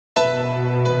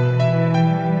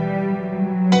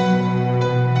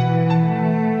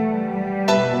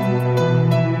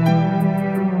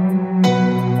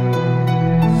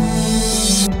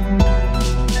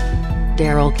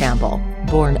Campbell,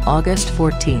 born August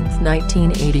 14,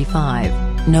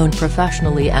 1985, known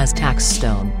professionally as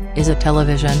Taxstone, is a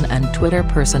television and Twitter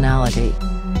personality.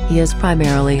 He is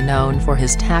primarily known for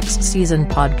his Tax Season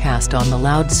podcast on the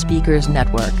Loudspeakers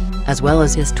Network, as well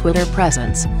as his Twitter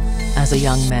presence. As a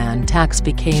young man, Tax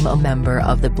became a member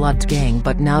of the Blood Gang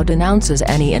but now denounces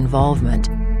any involvement.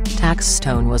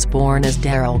 Taxstone was born as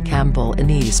Daryl Campbell in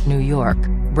East New York,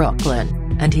 Brooklyn,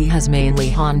 and he has mainly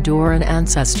Honduran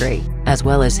ancestry, as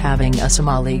well as having a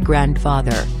Somali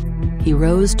grandfather. He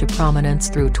rose to prominence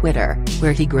through Twitter,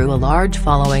 where he grew a large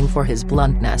following for his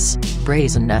bluntness,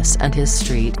 brazenness and his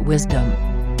street wisdom.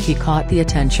 He caught the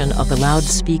attention of the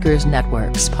Loudspeakers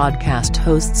Network's podcast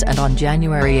hosts, and on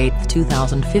January 8,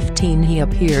 2015 he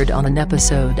appeared on an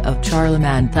episode of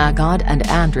Charlamagne Tha God and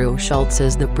Andrew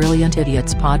Schultz's The Brilliant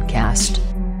Idiots podcast.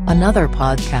 Another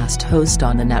podcast host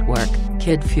on the network,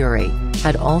 Kid Fury,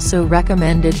 had also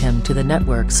recommended him to the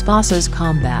network's bosses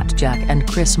Combat Jack and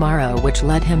Chris Morrow, which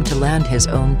led him to land his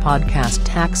own podcast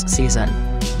Tax Season.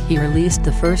 He released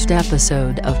the first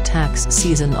episode of Tax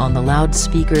Season on the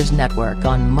Loudspeakers Network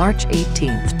on March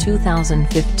 18,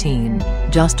 2015,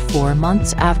 just 4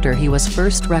 months after he was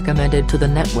first recommended to the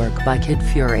network by Kid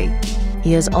Fury.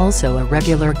 He is also a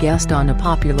regular guest on a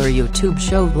popular YouTube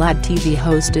show Vlad TV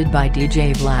hosted by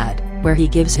DJ Vlad, where he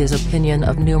gives his opinion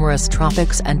of numerous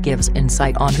topics and gives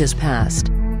insight on his past.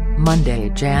 Monday,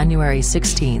 January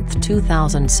 16,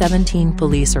 2017,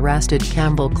 police arrested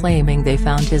Campbell claiming they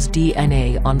found his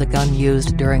DNA on the gun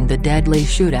used during the deadly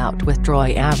shootout with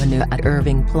Troy Avenue at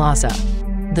Irving Plaza.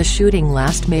 The shooting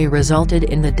last May resulted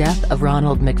in the death of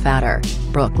Ronald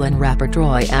McFadder, Brooklyn rapper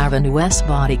Troy Avenue's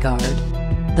bodyguard.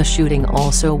 The shooting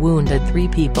also wounded 3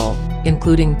 people,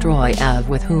 including Troy Ave,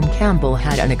 with whom Campbell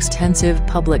had an extensive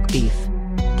public beef.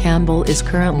 Campbell is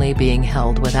currently being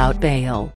held without bail.